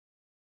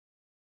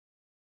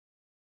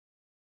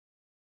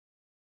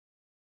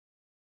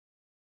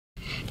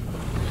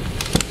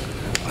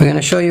We're going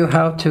to show you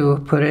how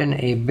to put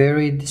in a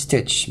buried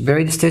stitch.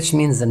 Buried stitch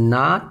means the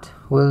knot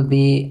will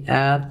be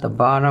at the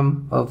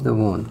bottom of the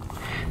wound.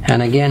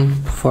 And again,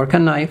 fork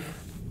and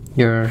knife,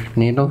 your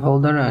needle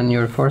holder and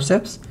your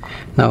forceps.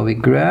 Now we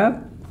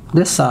grab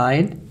the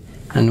side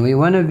and we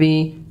want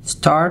to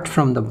start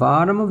from the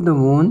bottom of the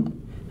wound,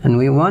 and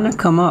we want to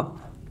come up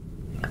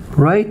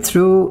right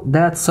through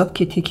that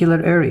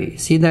subcuticular area.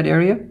 See that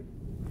area?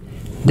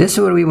 This is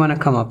where we want to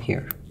come up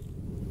here.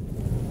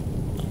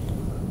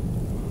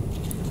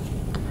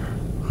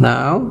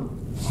 Now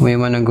we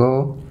want to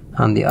go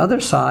on the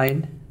other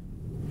side,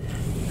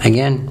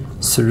 again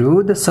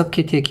through the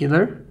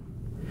subcuticular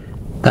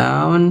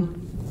down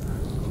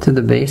to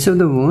the base of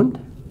the wound.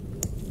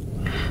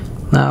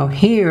 Now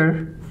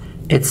here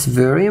it's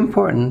very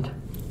important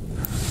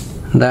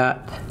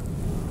that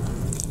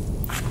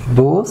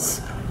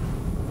both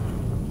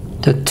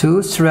the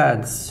two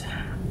threads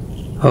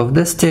of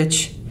the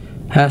stitch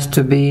has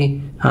to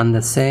be on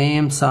the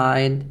same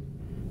side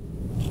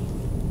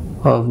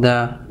of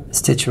the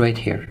stitch right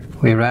here.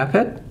 We wrap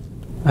it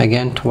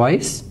again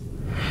twice,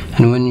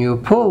 and when you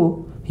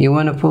pull, you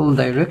want to pull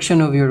the direction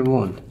of your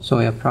wound. So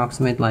we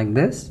approximate like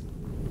this,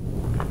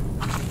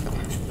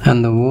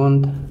 and the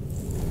wound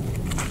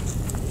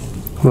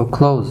will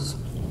close.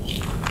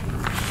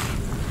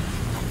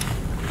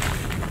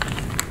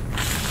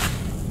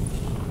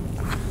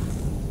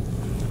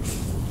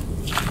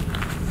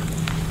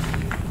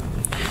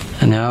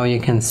 And now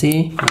you can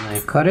see when I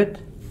cut it,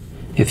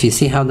 if you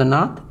see how the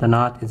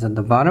knot is at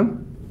the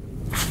bottom.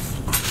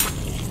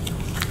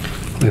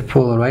 We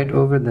pull right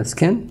over the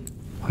skin,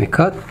 we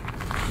cut,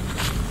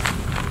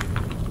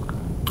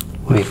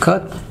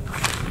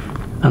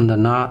 and the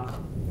knot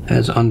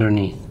is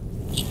underneath,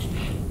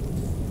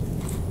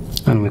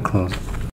 and we close.